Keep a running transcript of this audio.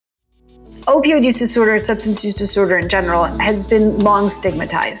opioid use disorder, substance use disorder in general, has been long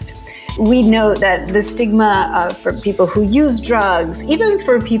stigmatized. We know that the stigma for people who use drugs, even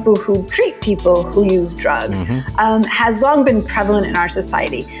for people who treat people who use drugs, has long been prevalent in our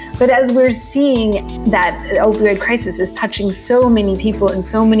society. But as we're seeing that the opioid crisis is touching so many people in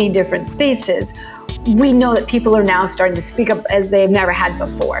so many different spaces, we know that people are now starting to speak up as they've never had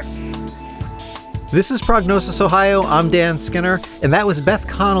before. This is Prognosis Ohio. I'm Dan Skinner, and that was Beth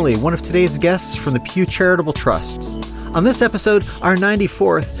Connolly, one of today's guests from the Pew Charitable Trusts. On this episode, our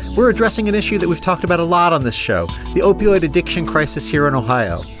 94th, we're addressing an issue that we've talked about a lot on this show, the opioid addiction crisis here in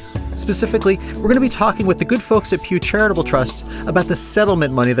Ohio. Specifically, we're going to be talking with the good folks at Pew Charitable Trusts about the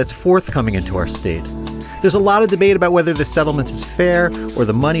settlement money that's forthcoming into our state. There's a lot of debate about whether the settlement is fair or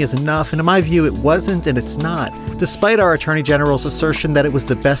the money is enough, and in my view, it wasn't and it's not, despite our Attorney General's assertion that it was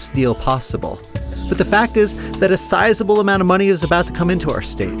the best deal possible. But the fact is that a sizable amount of money is about to come into our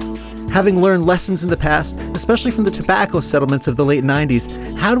state. Having learned lessons in the past, especially from the tobacco settlements of the late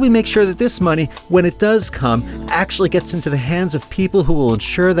 90s, how do we make sure that this money, when it does come, actually gets into the hands of people who will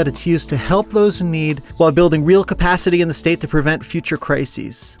ensure that it's used to help those in need while building real capacity in the state to prevent future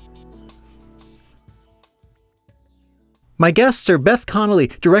crises? My guests are Beth Connolly,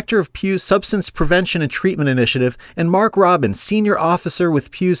 Director of Pew's Substance Prevention and Treatment Initiative, and Mark Robbins, Senior Officer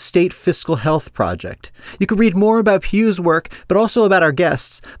with Pew's State Fiscal Health Project. You can read more about Pew's work, but also about our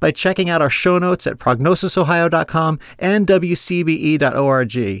guests, by checking out our show notes at prognosisohio.com and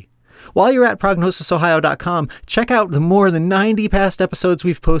wcbe.org. While you're at prognosisohio.com, check out the more than 90 past episodes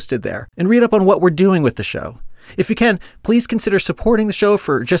we've posted there, and read up on what we're doing with the show. If you can, please consider supporting the show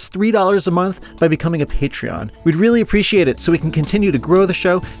for just $3 a month by becoming a Patreon. We'd really appreciate it so we can continue to grow the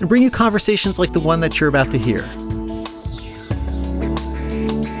show and bring you conversations like the one that you're about to hear.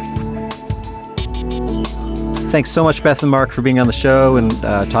 Thanks so much, Beth and Mark, for being on the show and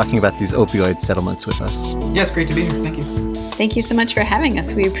talking about these opioid settlements with us. Yeah, it's great to be here. Thank you. Thank you so much for having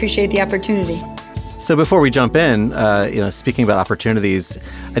us. We appreciate the opportunity. So before we jump in, speaking about opportunities,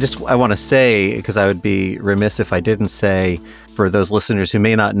 I want to say, because I would be remiss if I didn't say, for those listeners who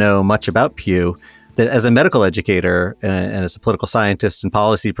may not know much about Pew, that as a medical educator and as a political scientist and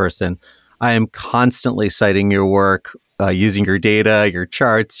policy person, I am constantly citing your work, using your data, your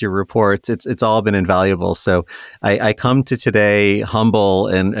charts, your reports. It's all been invaluable. So I come to today humble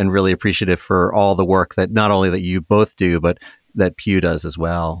and really appreciative for all the work that not only that you both do, but that Pew does as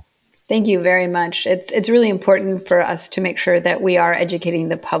well. Thank you very much. It's really important for us to make sure that we are educating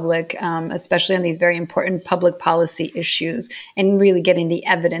the public, especially on these very important public policy issues, and really getting the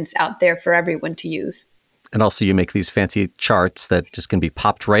evidence out there for everyone to use. And also you make these fancy charts that just can be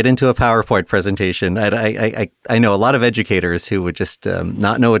popped right into a PowerPoint presentation. I know a lot of educators who would just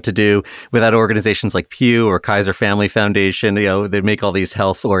not know what to do without organizations like Pew or Kaiser Family Foundation. They make all these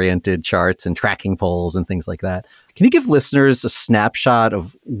health-oriented charts and tracking polls and things like that. Can you give listeners a snapshot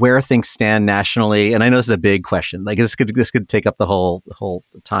of where things stand nationally? And I know this is a big question. Like this could take up the whole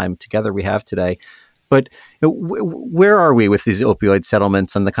time together we have today. But where are we with these opioid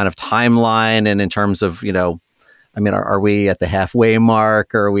settlements and the kind of timeline? And in terms of, are we at the halfway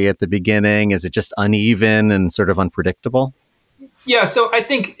mark? Or are we at the beginning? Is it just uneven and sort of unpredictable? Yeah, so I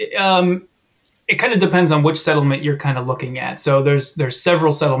think it kind of depends on which settlement you're kind of looking at. So there's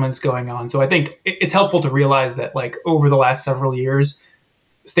several settlements going on. So I think it's helpful to realize that over the last several years,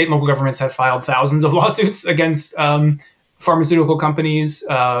 state and local governments have filed thousands of lawsuits against pharmaceutical companies,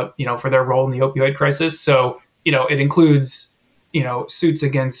 for their role in the opioid crisis. So, it includes, suits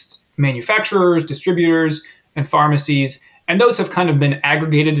against manufacturers, distributors, and pharmacies. And those have kind of been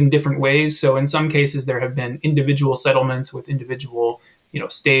aggregated in different ways. So in some cases, there have been individual settlements with individual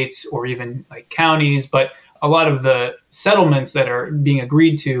states or even like counties, but a lot of the settlements that are being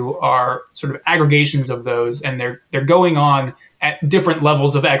agreed to are sort of aggregations of those, and they're going on at different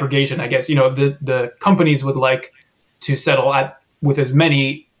levels of aggregation. I guess the companies would like to settle with as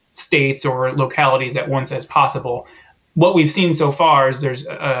many states or localities at once as possible. What we've seen so far is there's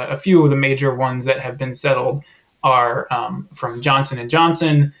a few of the major ones that have been settled are from Johnson &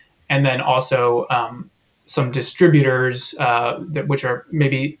 Johnson, and then also some distributors, which are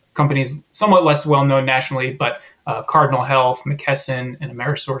maybe companies somewhat less well-known nationally, but Cardinal Health, McKesson, and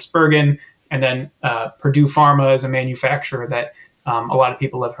AmerisourceBergen, and then Purdue Pharma is a manufacturer that a lot of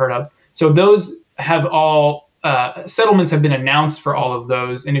people have heard of. So those have all, settlements have been announced for all of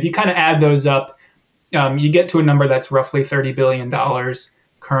those. And if you kind of add those up, you get to a number that's roughly $30 billion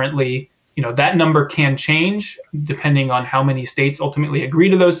currently. That number can change depending on how many states ultimately agree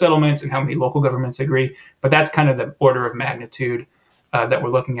to those settlements and how many local governments agree. But that's kind of the order of magnitude that we're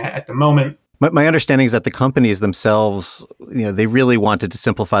looking at the moment. My understanding is that the companies themselves, they really wanted to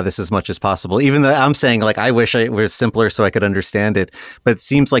simplify this as much as possible. Even though I'm saying, like, I wish it was simpler so I could understand it. But it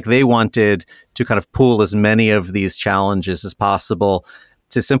seems like they wanted to kind of pool as many of these challenges as possible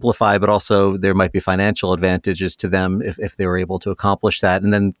to simplify, but also there might be financial advantages to them if they were able to accomplish that.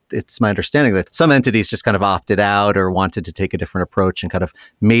 And then it's my understanding that some entities just kind of opted out or wanted to take a different approach and kind of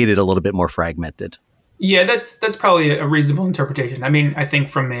made it a little bit more fragmented. Yeah, that's probably a reasonable interpretation. I mean, I think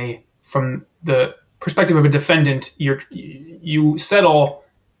from the perspective of a defendant, you settle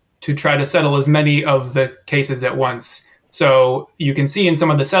to try to settle as many of the cases at once. So you can see in some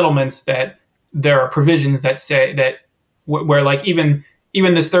of the settlements that there are provisions that say that where like even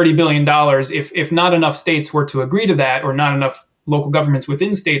this $30 billion, if not enough states were to agree to that, or not enough local governments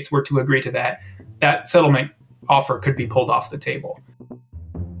within states were to agree to that, that settlement offer could be pulled off the table.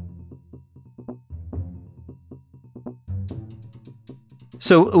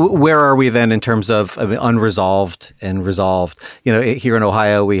 So where are we then in terms of unresolved and resolved? Here in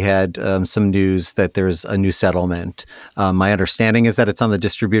Ohio, we had some news that there's a new settlement. My understanding is that it's on the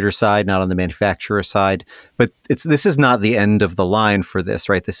distributor side, not on the manufacturer side. But this is not the end of the line for this,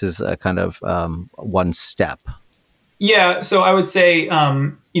 right? This is a kind of one step. Yeah. So I would say, I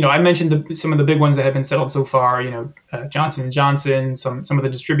mentioned some of the big ones that have been settled so far. Johnson & Johnson, some of the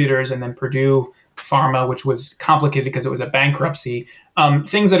distributors, and then Purdue Pharma, which was complicated because it was a bankruptcy.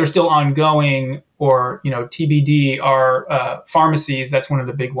 Things that are still ongoing or, TBD are pharmacies. That's one of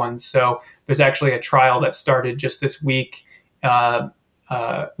the big ones. So there's actually a trial that started just this week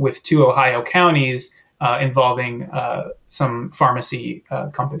with 2 Ohio counties involving some pharmacy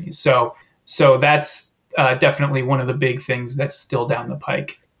companies. So that's definitely one of the big things that's still down the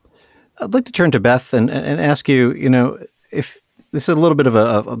pike. I'd like to turn to Beth and ask you, if this is a little bit of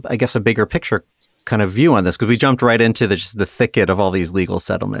a bigger picture kind of view on this, because we jumped right into the thicket of all these legal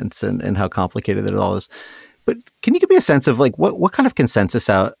settlements and how complicated it all is. But can you give me a sense of like what kind of consensus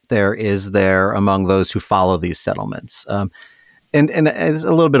out there is there among those who follow these settlements? And it's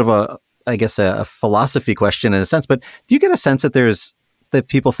a little bit of a philosophy question in a sense, but do you get a sense that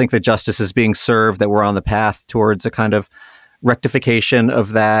people think that justice is being served, that we're on the path towards a kind of rectification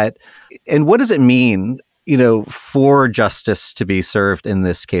of that? And what does it mean, for justice to be served in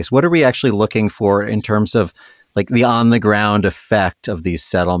this case? What are we actually looking for in terms of like the on the ground effect of these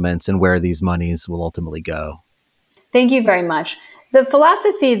settlements and where these monies will ultimately go? Thank you very much. The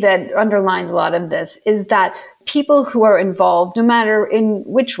philosophy that underlines a lot of this is that people who are involved, no matter in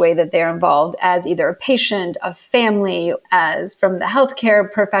which way that they're involved, as either a patient, a family, as from the healthcare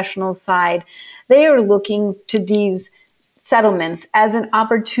professional side, they are looking to these settlements as an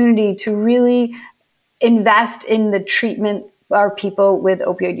opportunity to really invest in the treatment of people with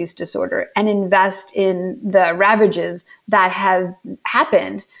opioid use disorder and invest in the ravages that have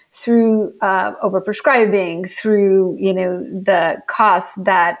happened through overprescribing, through the costs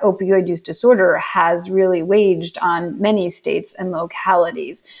that opioid use disorder has really waged on many states and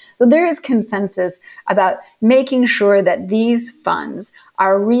localities. So there is consensus about making sure that these funds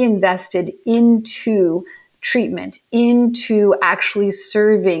are reinvested into treatment, into actually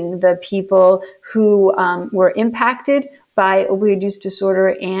serving the people who were impacted by opioid use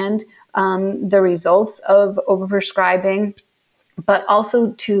disorder and the results of overprescribing, but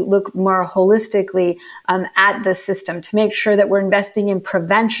also to look more holistically at the system to make sure that we're investing in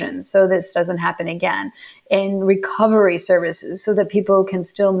prevention so this doesn't happen again, in recovery services so that people can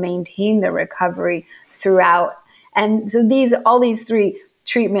still maintain their recovery throughout. And so all these three,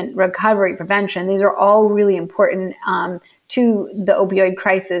 treatment, recovery, prevention, these are all really important to the opioid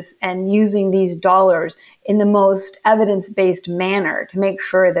crisis, and using these dollars in the most evidence-based manner to make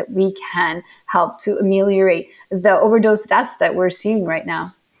sure that we can help to ameliorate the overdose deaths that we're seeing right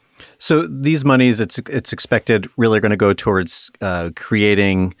now. So these monies, it's expected really going to go towards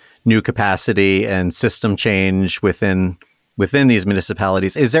creating new capacity and system change within these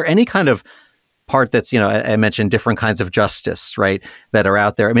municipalities. Is there any kind of part that's, I mentioned different kinds of justice, right, that are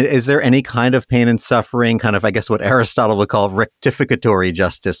out there? I mean, is there any kind of pain and suffering, kind of, I guess, what Aristotle would call rectificatory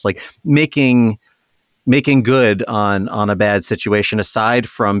justice, like making good on a bad situation aside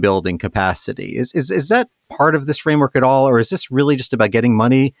from building capacity? Is that part of this framework at all? Or is this really just about getting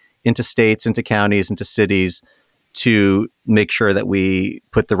money into states, into counties, into cities to make sure that we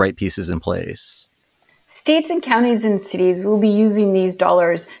put the right pieces in place? States and counties and cities will be using these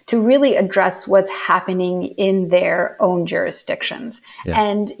dollars to really address what's happening in their own jurisdictions. Yeah.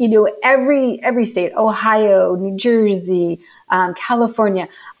 And, every state, Ohio, New Jersey, California,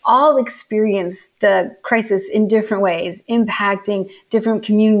 all experience the crisis in different ways, impacting different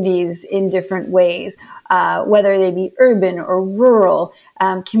communities in different ways, whether they be urban or rural,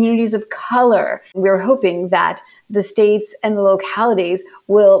 communities of color. We're hoping that the states and the localities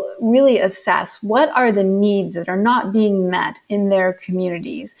will really assess what are the needs that are not being met in their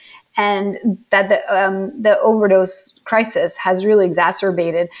communities, and that the overdose crisis has really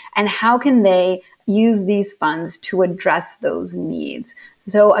exacerbated, and how can they use these funds to address those needs.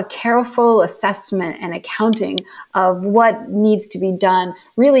 So a careful assessment and accounting of what needs to be done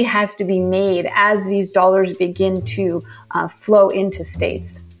really has to be made as these dollars begin to flow into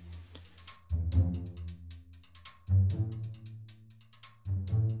states.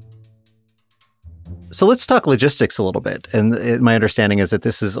 So let's talk logistics a little bit. And my understanding is that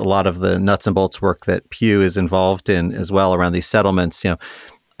this is a lot of the nuts and bolts work that Pew is involved in as well around these settlements.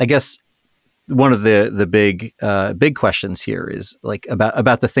 I guess one of the big questions here is like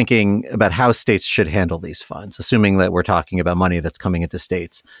about the thinking about how states should handle these funds, assuming that we're talking about money that's coming into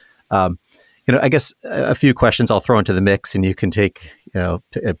states. I guess a few questions I'll throw into the mix, and you can take,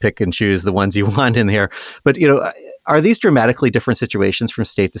 pick and choose the ones you want in here. But, are these dramatically different situations from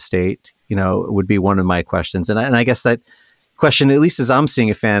state to state? Would be one of my questions. And I guess that question, at least as I'm seeing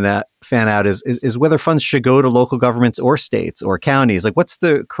it fan out, is whether funds should go to local governments or states or counties. Like, what's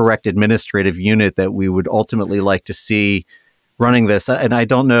the correct administrative unit that we would ultimately like to see running this? And I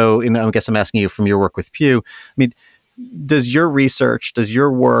don't know, I guess I'm asking you from your work with Pew. I mean, does your research, does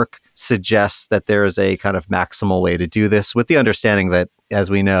your work suggest that there is a kind of maximal way to do this, with the understanding that,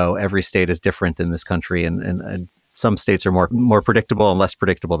 as we know, every state is different in this country, and some states are more predictable and less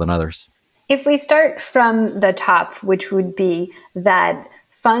predictable than others? If we start from the top, which would be that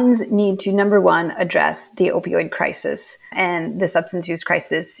funds need to, number one, address the opioid crisis and the substance use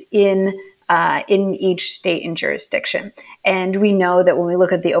crisis in each state and jurisdiction. And we know that when we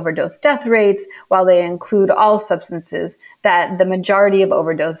look at the overdose death rates, while they include all substances, that the majority of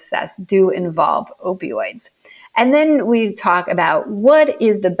overdose deaths do involve opioids. And then we talk about what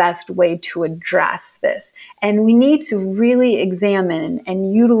is the best way to address this. And we need to really examine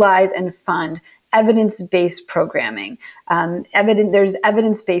and utilize and fund evidence-based programming. There's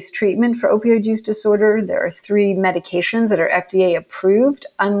evidence-based treatment for opioid use disorder. There are 3 medications that are FDA approved,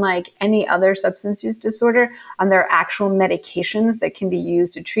 unlike any other substance use disorder. There are actual medications that can be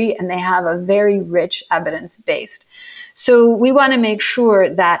used to treat, and they have a very rich evidence-based. So we want to make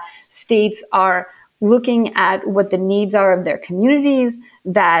sure that states are looking at what the needs are of their communities,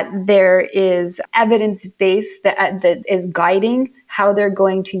 that there is evidence-based that is guiding how they're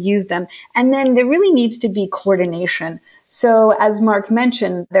going to use them. And then there really needs to be coordination. So as Mark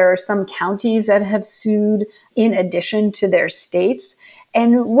mentioned, there are some counties that have sued in addition to their states.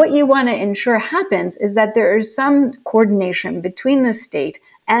 And what you want to ensure happens is that there is some coordination between the state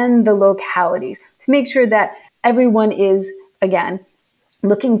and the localities to make sure that everyone is, again,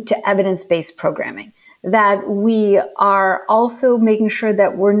 looking to evidence-based programming, that we are also making sure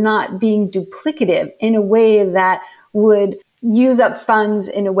that we're not being duplicative in a way that would use up funds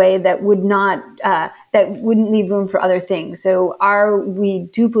in a way that would not, that wouldn't leave room for other things. So are we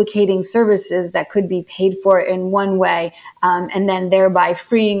duplicating services that could be paid for in one way, and then thereby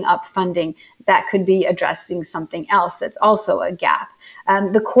freeing up funding that could be addressing something else that's also a gap?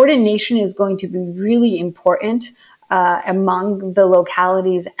 The coordination is going to be really important among the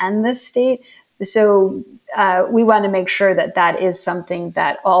localities and the state. So we want to make sure that that is something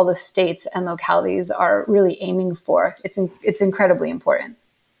that all the states and localities are really aiming for. It's incredibly important.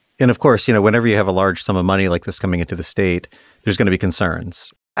 And of course, whenever you have a large sum of money like this coming into the state, there's going to be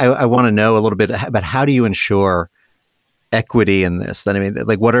concerns. I want to know a little bit about how do you ensure equity in this? Then, I mean,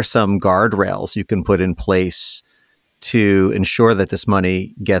 like, what are some guardrails you can put in place to ensure that this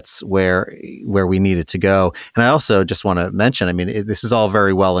money gets where we need it to go? And I also just want to mention, I mean, this is all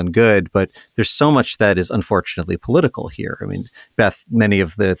very well and good, but there's so much that is unfortunately political here. I mean, Beth, many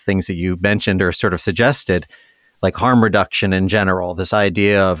of the things that you mentioned or sort of suggested, like harm reduction in general, this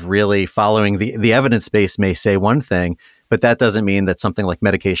idea of really following the evidence base may say one thing, but that doesn't mean that something like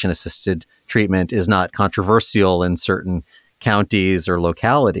medication-assisted treatment is not controversial in certain counties or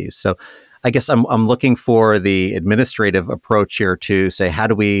localities. So I guess I'm looking for the administrative approach here to say, how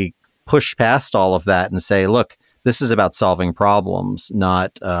do we push past all of that and say, look, this is about solving problems,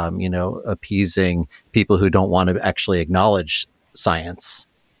 not, appeasing people who don't want to actually acknowledge science?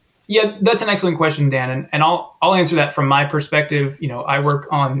 Yeah, that's an excellent question, Dan. And I'll answer that from my perspective. I work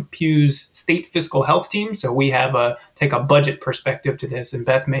on Pew's state fiscal health team. So we take a budget perspective to this, and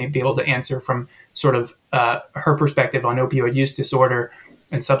Beth may be able to answer from sort of her perspective on opioid use disorder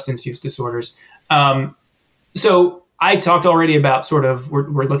and substance use disorders. So I talked already about sort of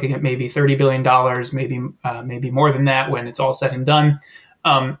we're looking at maybe $30 billion, maybe more than that when it's all said and done.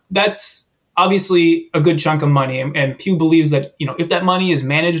 That's obviously a good chunk of money, and Pew believes that if that money is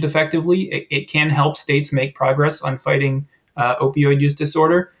managed effectively, it can help states make progress on fighting opioid use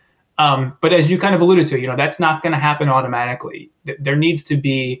disorder. But as you kind of alluded to, that's not going to happen automatically. There needs to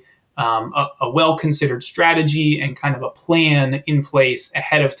be a well-considered strategy and kind of a plan in place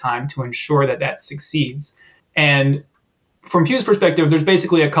ahead of time to ensure that succeeds. And from Pew's perspective, there's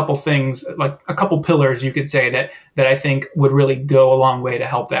basically a couple things, like a couple pillars, you could say, that I think would really go a long way to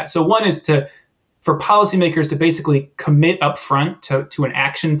help that. So one is for policymakers to basically commit upfront to an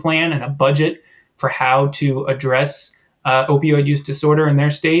action plan and a budget for how to address opioid use disorder in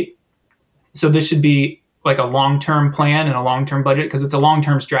their state. So this should be like a long-term plan and a long-term budget, because it's a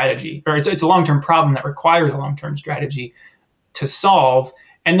long-term strategy, or it's a long-term problem that requires a long-term strategy to solve.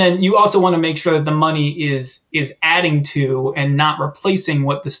 And then you also want to make sure that the money is adding to and not replacing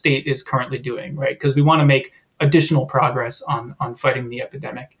what the state is currently doing, right? Because we want to make additional progress on fighting the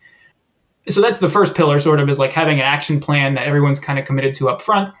epidemic. So that's the first pillar, sort of, is like having an action plan that everyone's kind of committed to up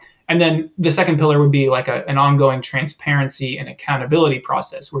front. And then the second pillar would be like an ongoing transparency and accountability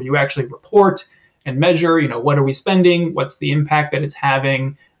process where you actually report and measure, what are we spending? What's the impact that it's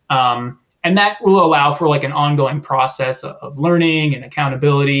having? And that will allow for like an ongoing process of learning and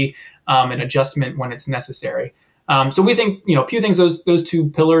accountability and adjustment when it's necessary. So we think, Pew thinks those two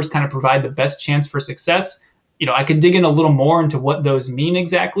pillars kind of provide the best chance for success. I could dig in a little more into what those mean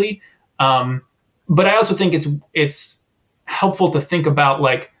exactly. But I also think it's helpful to think about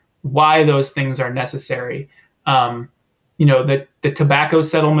like why those things are necessary. The tobacco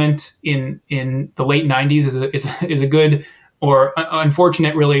settlement in the late 90s is a good or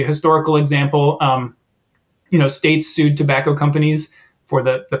unfortunate, really, historical example. States sued tobacco companies for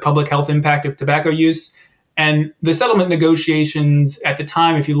the public health impact of tobacco use. And the settlement negotiations at the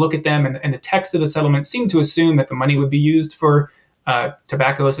time, if you look at them and the text of the settlement, seemed to assume that the money would be used for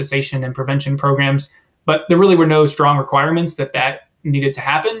tobacco cessation and prevention programs. But there really were no strong requirements that needed to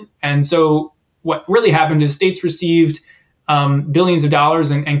happen. And so what really happened is states received billions of dollars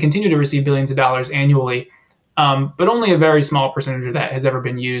and continue to receive billions of dollars annually. But only a very small percentage of that has ever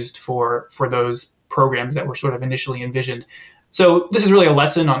been used for those programs that were sort of initially envisioned. So this is really a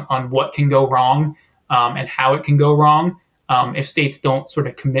lesson on what can go wrong and how it can go wrong if states don't sort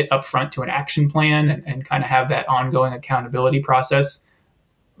of commit upfront to an action plan and kind of have that ongoing accountability process.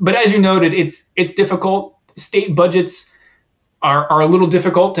 But as you noted, it's difficult. State budgets are a little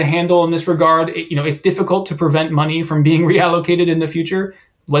difficult to handle in this regard. It's difficult to prevent money from being reallocated in the future.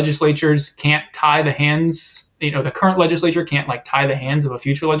 Legislatures can't tie the hands. The current legislature can't tie the hands of a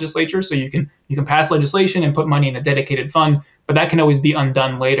future legislature. So you can pass legislation and put money in a dedicated fund, but that can always be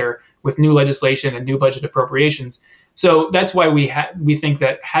undone later with new legislation and new budget appropriations. So that's why we think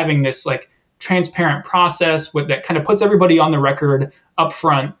that having this transparent process that kind of puts everybody on the record up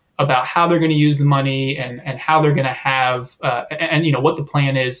front about how they're going to use the money and how they're going to have and what the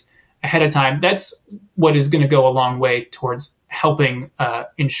plan is ahead of time, that's what is going to go a long way towards helping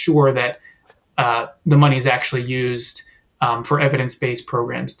ensure that the money is actually used for evidence-based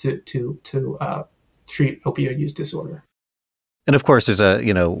programs to treat opioid use disorder. And of course, there's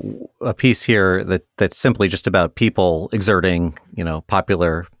a piece here that's simply just about people exerting,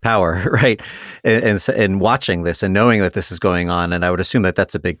 popular power, right? And watching this and knowing that this is going on. And I would assume that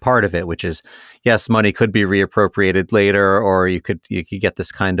that's a big part of it, which is, yes, money could be reappropriated later, or you could get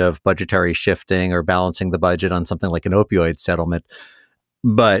this kind of budgetary shifting or balancing the budget on something like an opioid settlement.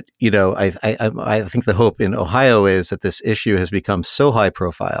 But, I think the hope in Ohio is that this issue has become so high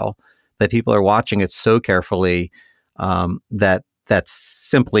profile that people are watching it so carefully that that's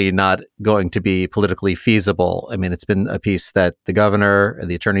simply not going to be politically feasible. I mean, it's been a piece that the governor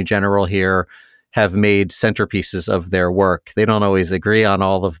and the attorney general here have made centerpieces of their work. They don't always agree on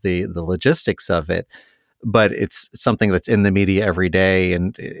all of the logistics of it, but it's something that's in the media every day.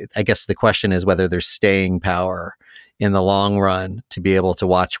 And I guess the question is whether there's staying power in the long run to be able to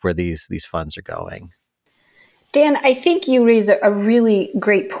watch where these funds are going. Dan, I think you raise a really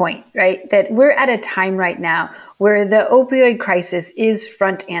great point, right? That we're at a time right now where the opioid crisis is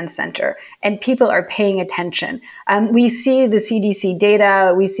front and center and people are paying attention. We see the CDC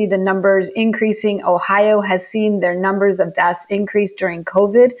data, we see the numbers increasing. Ohio has seen their numbers of deaths increase during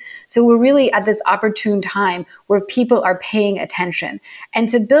COVID. So we're really at this opportune time where people are paying attention. And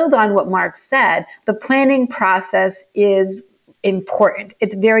to build on what Mark said, the planning process is important.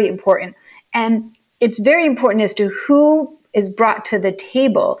 It's very important. And it's very important as to who is brought to the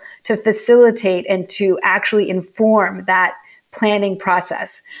table to facilitate and to actually inform that planning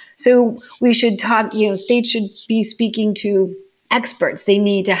process. So we should talk, states should be speaking to experts. They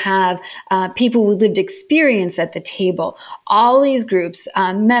need to have people with lived experience at the table. All these groups,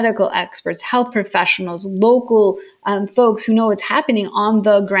 medical experts, health professionals, local folks who know what's happening on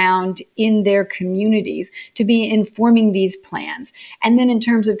the ground in their communities to be informing these plans. And then in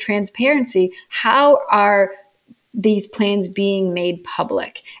terms of transparency, how are these plans being made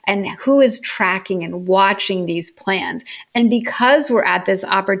public and who is tracking and watching these plans? And because we're at this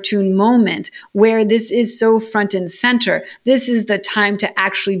opportune moment where this is so front and center, this is the time to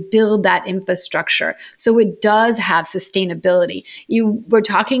actually build that infrastructure so it does have sustainability. We're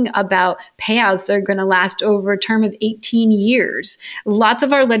talking about payouts that are going to last over a term of 18 years. Lots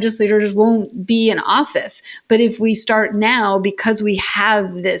of our legislators won't be in office, but if we start now, because we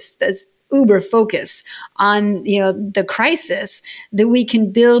have this uber focus on the crisis, that we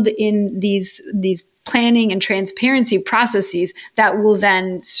can build in these planning and transparency processes that will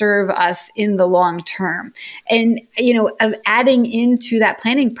then serve us in the long term. And of adding into that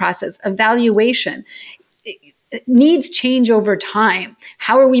planning process evaluation. Needs change over time.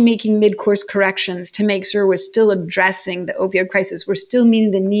 How are we making mid-course corrections to make sure we're still addressing the opioid crisis? We're still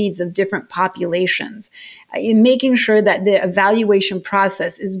meeting the needs of different populations. In making sure that the evaluation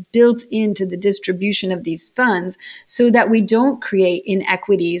process is built into the distribution of these funds so that we don't create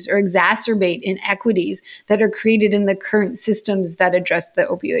inequities or exacerbate inequities that are created in the current systems that address the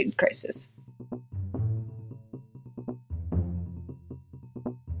opioid crisis.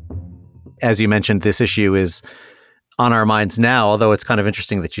 As you mentioned, this issue is on our minds now, although it's kind of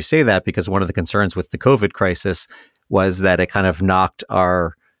interesting that you say that, because one of the concerns with the COVID crisis was that it kind of knocked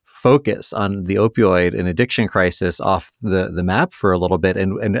our focus on the opioid and addiction crisis off the map for a little bit.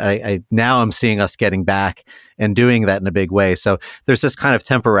 And I now I'm seeing us getting back and doing that in a big way. So there's this kind of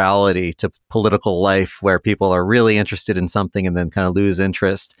temporality to political life where people are really interested in something and then kind of lose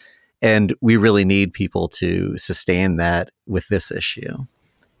interest. And we really need people to sustain that with this issue.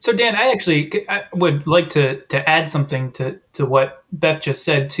 So Dan, I would like to add something to what Beth just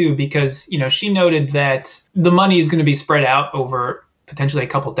said too, because she noted that the money is going to be spread out over potentially a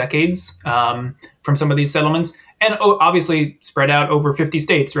couple decades from some of these settlements, and obviously spread out over 50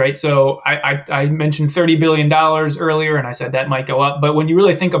 states, right? So I mentioned $30 billion earlier, and I said that might go up, but when you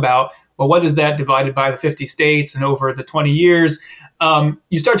really think about, well, what is that divided by the 50 states and over the 20 years?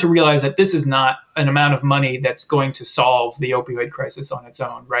 You start to realize that this is not an amount of money that's going to solve the opioid crisis on its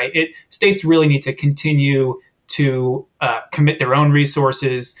own, right? States really need to continue to commit their own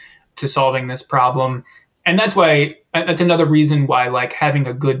resources to solving this problem. And that's another reason why having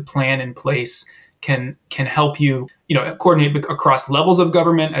a good plan in place can help you, coordinate across levels of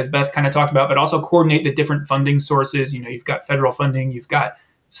government, as Beth kind of talked about, but also coordinate the different funding sources. You've got federal funding,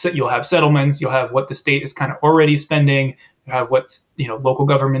 you'll have settlements, you'll have what the state is kind of already spending, you have what local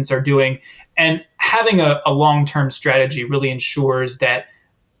governments are doing, and having a long-term strategy really ensures that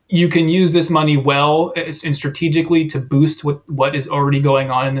you can use this money well and strategically to boost what is already going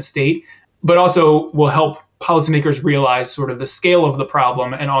on in the state, but also will help policymakers realize sort of the scale of the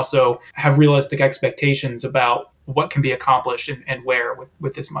problem and also have realistic expectations about what can be accomplished and where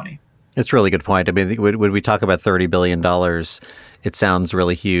with this money. It's a really good point. I mean, when we talk about $30 billion, it sounds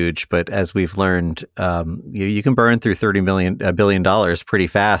really huge, but as we've learned, you can burn through $1 billion pretty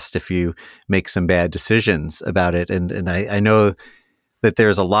fast if you make some bad decisions about it. And I know that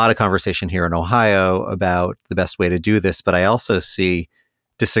there's a lot of conversation here in Ohio about the best way to do this, but I also see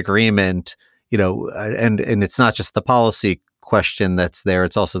disagreement, and it's not just the policy question that's there,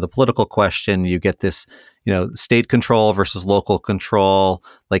 it's also the political question. You get this, state control versus local control,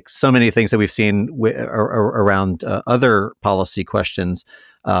 like so many things that we've seen around other policy questions.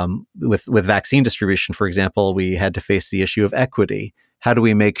 With vaccine distribution, for example, we had to face the issue of equity. How do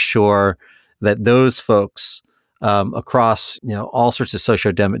we make sure that those folks across all sorts of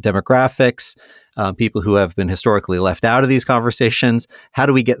socio-demographics, people who have been historically left out of these conversations, how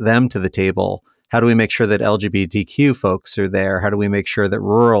do we get them to the table? How do we make sure that LGBTQ folks are there? How do we make sure that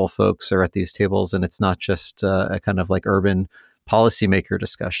rural folks are at these tables and it's not just a kind of urban policymaker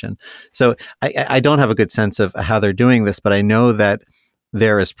discussion? So I don't have a good sense of how they're doing this, but I know that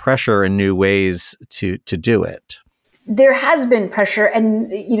there is pressure in new ways to do it. There has been pressure,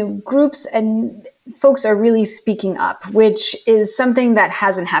 and groups and folks are really speaking up, which is something that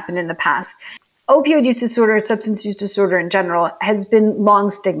hasn't happened in the past. Opioid use disorder, substance use disorder in general, has been long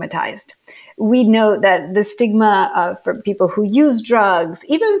stigmatized. We know that the stigma for people who use drugs,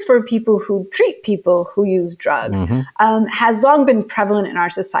 even for people who treat people who use drugs, has long been prevalent in our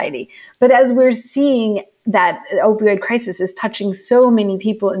society. But as we're seeing that the opioid crisis is touching so many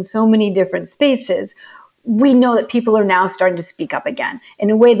people in so many different spaces, we know that people are now starting to speak up again in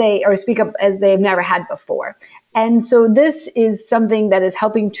a way speak up as they've never had before. And so this is something that is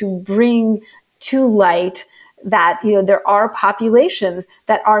helping to bring to light that, there are populations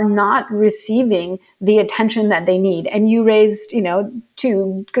that are not receiving the attention that they need. And you raised,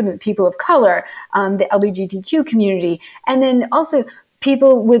 two people of color, the LGBTQ community, and then also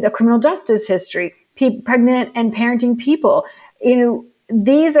people with a criminal justice history, pregnant and parenting people.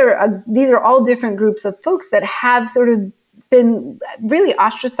 These are all different groups of folks that have sort of been really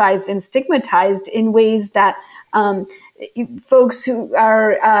ostracized and stigmatized in ways that folks who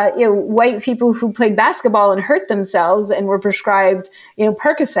are white people who played basketball and hurt themselves and were prescribed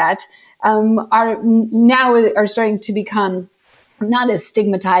Percocet are starting to become not as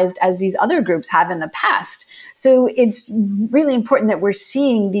stigmatized as these other groups have in the past. So it's really important that we're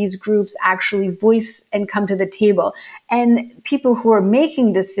seeing these groups actually voice and come to the table. And people who are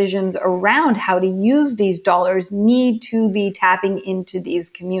making decisions around how to use these dollars need to be tapping into these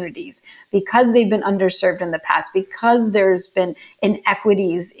communities because they've been underserved in the past, because there's been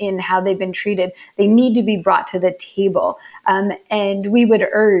inequities in how they've been treated. They need to be brought to the table. And we would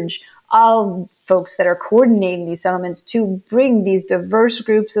urge all folks that are coordinating these settlements to bring these diverse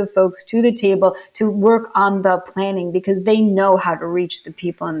groups of folks to the table to work on the planning because they know how to reach the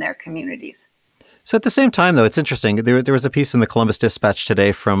people in their communities. So at the same time, though, it's interesting. There was a piece in the Columbus Dispatch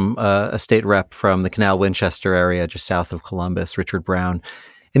today from a state rep from the Canal Winchester area, just south of Columbus, Richard Brown.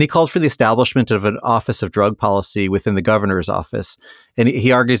 And he called for the establishment of an Office of Drug Policy within the governor's office. And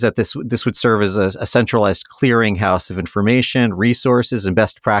he argues that this would serve as a centralized clearinghouse of information, resources, and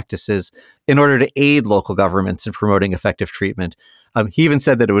best practices in order to aid local governments in promoting effective treatment. He even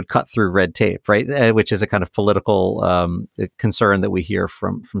said that it would cut through red tape, right? Which is a kind of political concern that we hear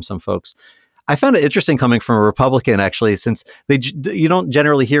from some folks. I found it interesting coming from a Republican, actually, since you don't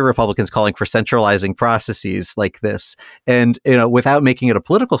generally hear Republicans calling for centralizing processes like this. And, without making it a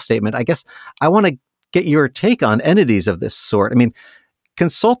political statement, I guess I want to get your take on entities of this sort. I mean,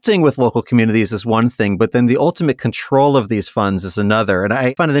 consulting with local communities is one thing, but then the ultimate control of these funds is another. And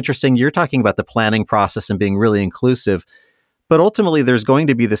I find it interesting. You're talking about the planning process and being really inclusive, but ultimately there's going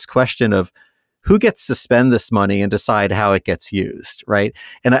to be this question of who gets to spend this money and decide how it gets used, right?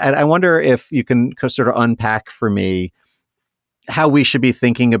 And I wonder if you can sort of unpack for me how we should be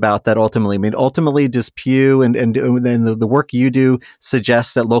thinking about that ultimately. I mean, ultimately, does Pew and the work you do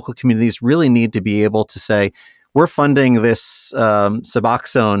suggest that local communities really need to be able to say, we're funding this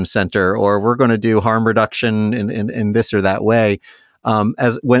Suboxone center, or we're going to do harm reduction in this or that way,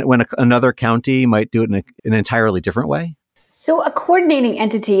 as when another county might do it in an entirely different way? So a coordinating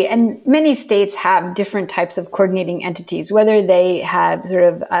entity, and many states have different types of coordinating entities, whether they have sort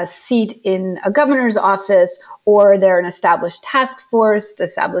of a seat in a governor's office or they're an established task force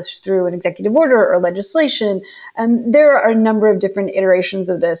established through an executive order or legislation. There are a number of different iterations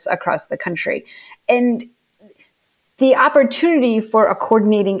of this across the country. And the opportunity for a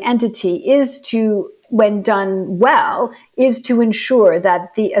coordinating entity is to, when done well, is to ensure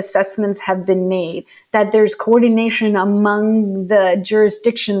that the assessments have been made, that there's coordination among the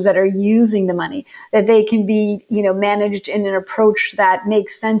jurisdictions that are using the money, that they can be, managed in an approach that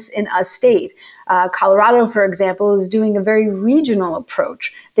makes sense in a state. Colorado, for example, is doing a very regional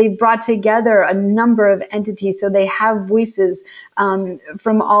approach. They've brought together a number of entities, so they have voices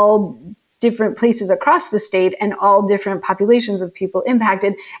from all different places across the state and all different populations of people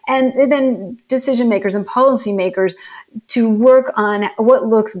impacted, and then decision makers and policy makers to work on what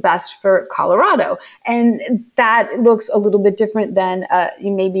looks best for Colorado. And that looks a little bit different than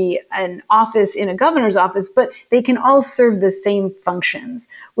maybe an office in a governor's office, but they can all serve the same functions,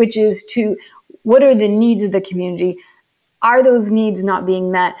 which is to what are the needs of the community? Are those needs not being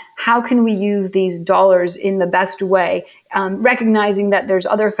met? How can we use these dollars in the best way? Recognizing that there's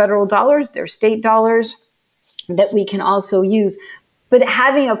other federal dollars, there's state dollars that we can also use. But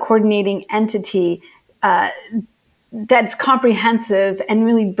having a coordinating entity that's comprehensive and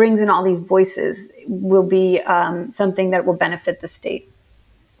really brings in all these voices will be something that will benefit the state.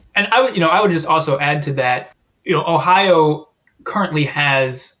 And I would just also add to that, Ohio currently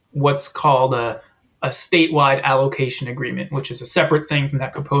has what's called a statewide allocation agreement, which is a separate thing from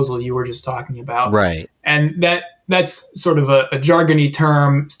that proposal you were just talking about. Right. And that's sort of a jargony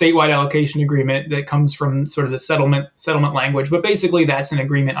term, statewide allocation agreement, that comes from sort of the settlement language. But basically, that's an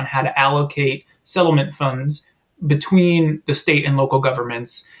agreement on how to allocate settlement funds between the state and local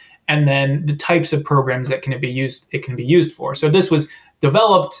governments, and then the types of programs that can be used for. So this was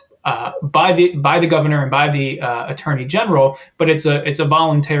developed by the governor and by the attorney general, but it's a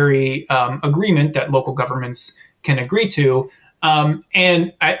voluntary agreement that local governments can agree to.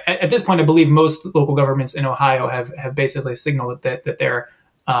 And at this point, I believe most local governments in Ohio have basically signaled that they're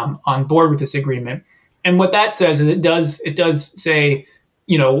on board with this agreement. And what that says is it does say,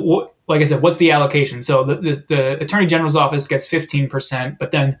 like I said, what's the allocation? So the Attorney General's office gets 15%,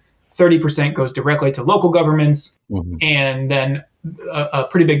 but then 30% goes directly to local governments, and then a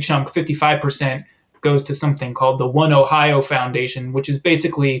pretty big chunk, 55%, goes to something called the One Ohio Foundation, which is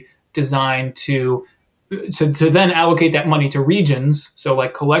basically designed to then allocate that money to regions, so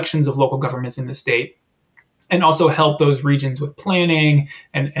like collections of local governments in the state, and also help those regions with planning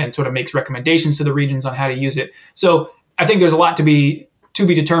and sort of makes recommendations to the regions on how to use it. So I think there's a lot to be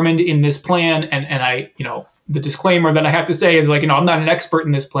determined in this plan, and I, the disclaimer that I have to say is like, I'm not an expert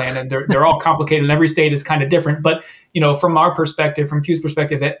in this plan, and they're all complicated, and every state is kind of different. But from our perspective, from Pew's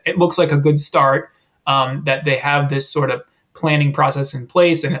perspective, it looks like a good start, that they have this sort of planning process in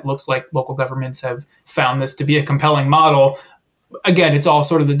place, and it looks like local governments have found this to be a compelling model. Again, it's all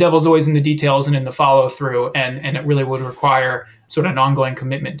sort of the devil's always in the details and in the follow through, and it really would require sort of an ongoing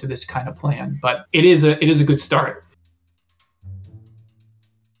commitment to this kind of plan. But it is a good start.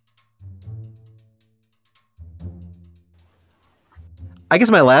 I guess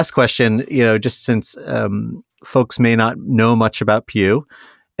my last question, just since folks may not know much about Pew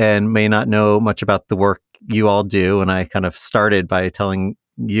and may not know much about the work you all do, and I kind of started by telling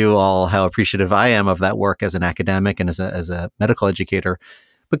you all how appreciative I am of that work as an academic and as a medical educator.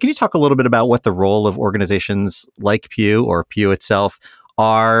 But can you talk a little bit about what the role of organizations like Pew or Pew itself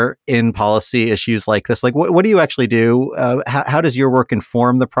are in policy issues like this? Like, what do you actually do? How does your work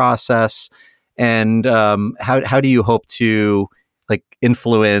inform the process? And how do you hope to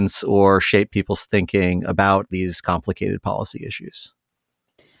influence or shape people's thinking about these complicated policy issues?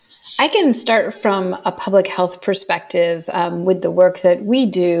 I can start from a public health perspective with the work that we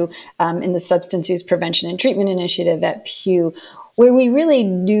do in the Substance Use Prevention and Treatment Initiative at Pew, where we really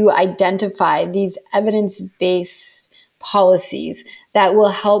do identify these evidence-based policies that will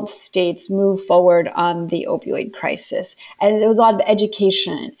help states move forward on the opioid crisis. And there was a lot of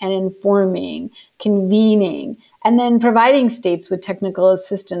education and informing, convening, and then providing states with technical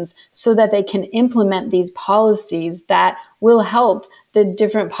assistance so that they can implement these policies that will help the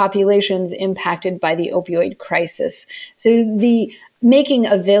different populations impacted by the opioid crisis. So the making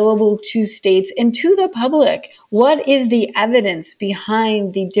available to states and to the public, what is the evidence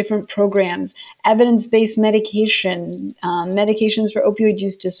behind the different programs, evidence-based medication, medications for opioid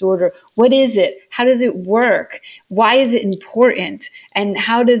use disorder. What is it? How does it work? Why is it important? And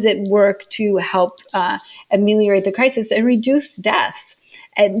how does it work to help ameliorate the crisis and reduce deaths?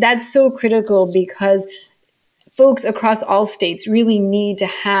 And that's so critical because folks across all states really need to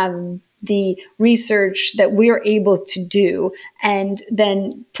have the research that we're able to do and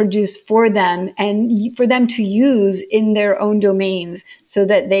then produce for them and for them to use in their own domains so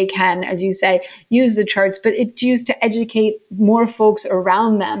that they can, as you say, use the charts, but it's used to educate more folks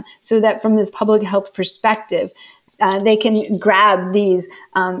around them so that from this public health perspective, they can grab these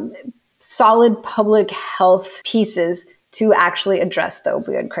solid public health pieces to actually address the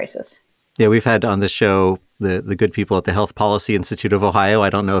opioid crisis. Yeah, we've had on the show the good people at the Health Policy Institute of Ohio. I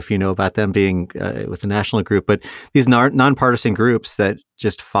don't know if you know about them being with a national group, but these nonpartisan groups that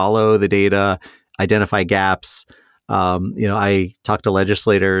just follow the data, identify gaps. I talk to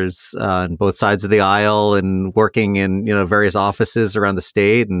legislators on both sides of the aisle and working in various offices around the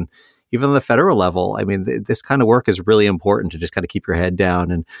state and even on the federal level. I mean, this kind of work is really important to just kind of keep your head down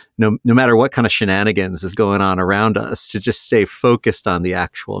and no matter what kind of shenanigans is going on around us, to just stay focused on the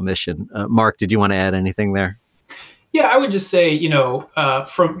actual mission. Mark, did you want to add anything there? Yeah, I would just say,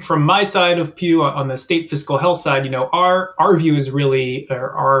 from my side of Pew on the state fiscal health side, our view is really,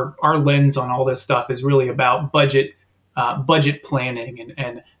 or our lens on all this stuff is really about budget planning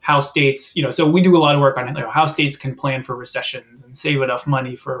and how states, so we do a lot of work on how states can plan for recessions and save enough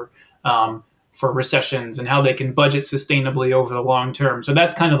money for recessions and how they can budget sustainably over the long term. So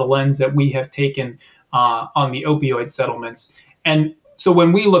that's kind of the lens that we have taken on the opioid settlements. And so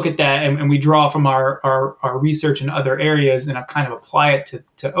when we look at that and we draw from our research in other areas and kind of apply it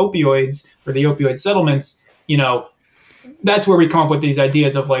to opioids or the opioid settlements, that's where we come up with these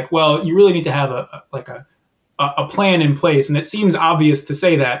ideas of you really need to have a plan in place. And it seems obvious to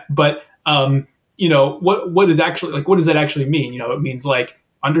say that, but what is actually what does that actually mean? It means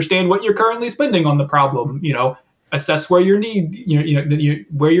understand what you're currently spending on the problem, assess where your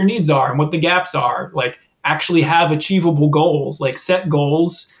where your needs are and what the gaps are, actually have achievable goals, set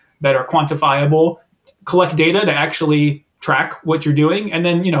goals that are quantifiable, collect data to actually track what you're doing. And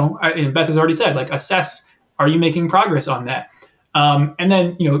then, and Beth has already said, assess, are you making progress on that? And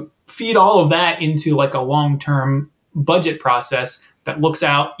then, feed all of that into a long-term budget process that looks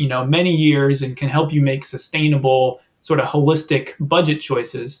out, many years and can help you make sustainable, sort of holistic budget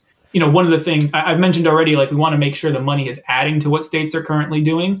choices. One of the things I've mentioned already, like we want to make sure the money is adding to what states are currently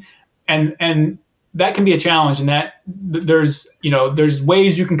doing. And that can be a challenge, and that there's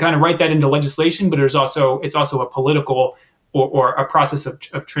ways you can kind of write that into legislation, but it's also a political or a process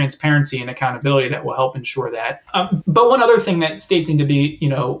of transparency and accountability that will help ensure that. But one other thing that states need to be,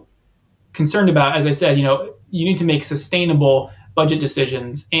 concerned about, as I said, you need to make sustainable budget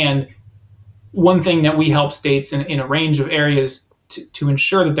decisions. And one thing that we help states in a range of areas to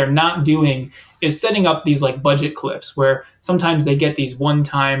ensure that they're not doing is setting up these like budget cliffs, where sometimes they get these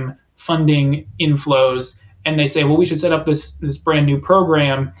one-time funding inflows and they say, well, we should set up this brand new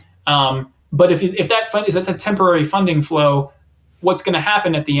program. But if that's a temporary funding flow, what's going to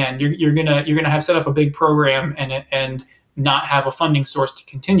happen at the end? You're gonna have set up a big program and not have a funding source to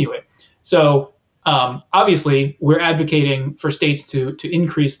continue it. So obviously, we're advocating for states to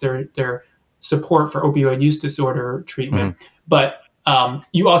increase their support for opioid use disorder treatment, but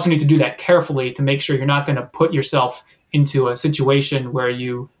you also need to do that carefully to make sure you're not going to put yourself into a situation where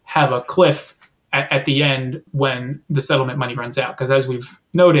you have a cliff at the end when the settlement money runs out. Because as we've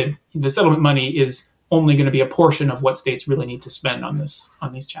noted, the settlement money is only going to be a portion of what states really need to spend on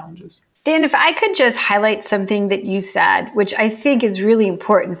these challenges. Dan, if I could just highlight something that you said, which I think is really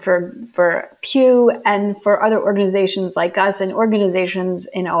important for Pew and for other organizations like us and organizations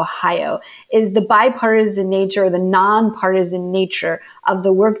in Ohio, is the bipartisan nature, or the nonpartisan nature of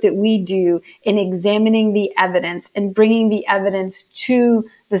the work that we do in examining the evidence and bringing the evidence to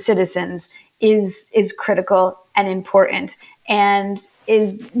the citizens is critical and important, and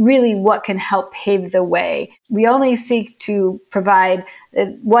is really what can help pave the way. We only seek to provide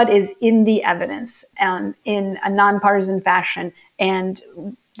what is in the evidence in a nonpartisan fashion, and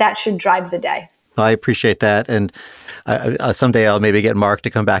that should drive the day. I appreciate that. And someday I'll maybe get Mark to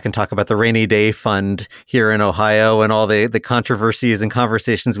come back and talk about the Rainy Day Fund here in Ohio and all the controversies and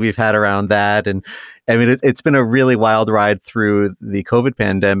conversations we've had around that. And I mean, it's been a really wild ride through the COVID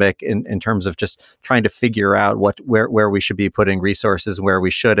pandemic in terms of just trying to figure out where we should be putting resources, where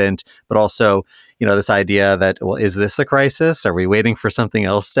we shouldn't, but also, this idea that, well, is this a crisis? Are we waiting for something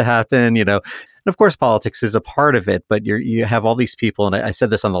else to happen? And of course, politics is a part of it, but you have all these people, and I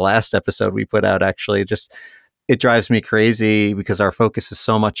said this on the last episode we put out, actually, just it drives me crazy because our focus is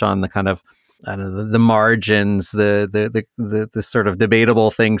so much on the kind of, I don't know, the margins, the sort of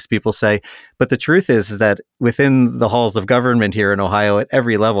debatable things people say. But the truth is that within the halls of government here in Ohio, at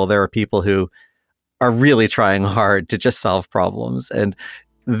every level, there are people who are really trying hard to just solve problems, and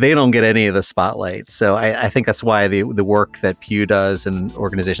they don't get any of the spotlight. So I think that's why the work that Pew does and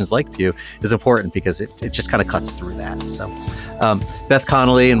organizations like Pew is important, because it just kind of cuts through that. So Beth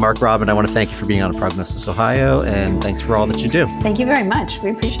Connolly and Mark Robin, I want to thank you for being on Prognosis Ohio, and thanks for all that you do. Thank you very much. We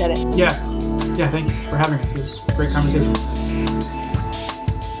appreciate it. Yeah, thanks for having us. It was a great conversation.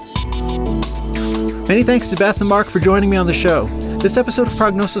 Many thanks to Beth and Mark for joining me on the show. This episode of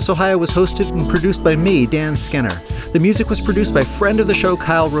Prognosis Ohio was hosted and produced by me, Dan Skinner. The music was produced by friend of the show,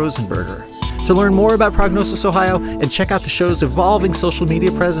 Kyle Rosenberger. To learn more about Prognosis Ohio and check out the show's evolving social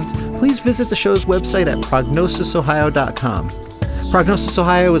media presence, please visit the show's website at prognosisohio.com. Prognosis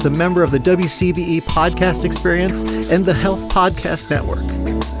Ohio is a member of the WCBE Podcast Experience and the Health Podcast Network.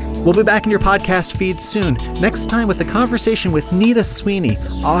 We'll be back in your podcast feed soon, next time with a conversation with Nita Sweeney,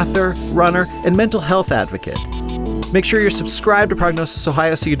 author, runner, and mental health advocate. Make sure you're subscribed to Prognosis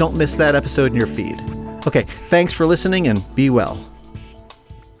Ohio so you don't miss that episode in your feed. Okay, thanks for listening, and be well.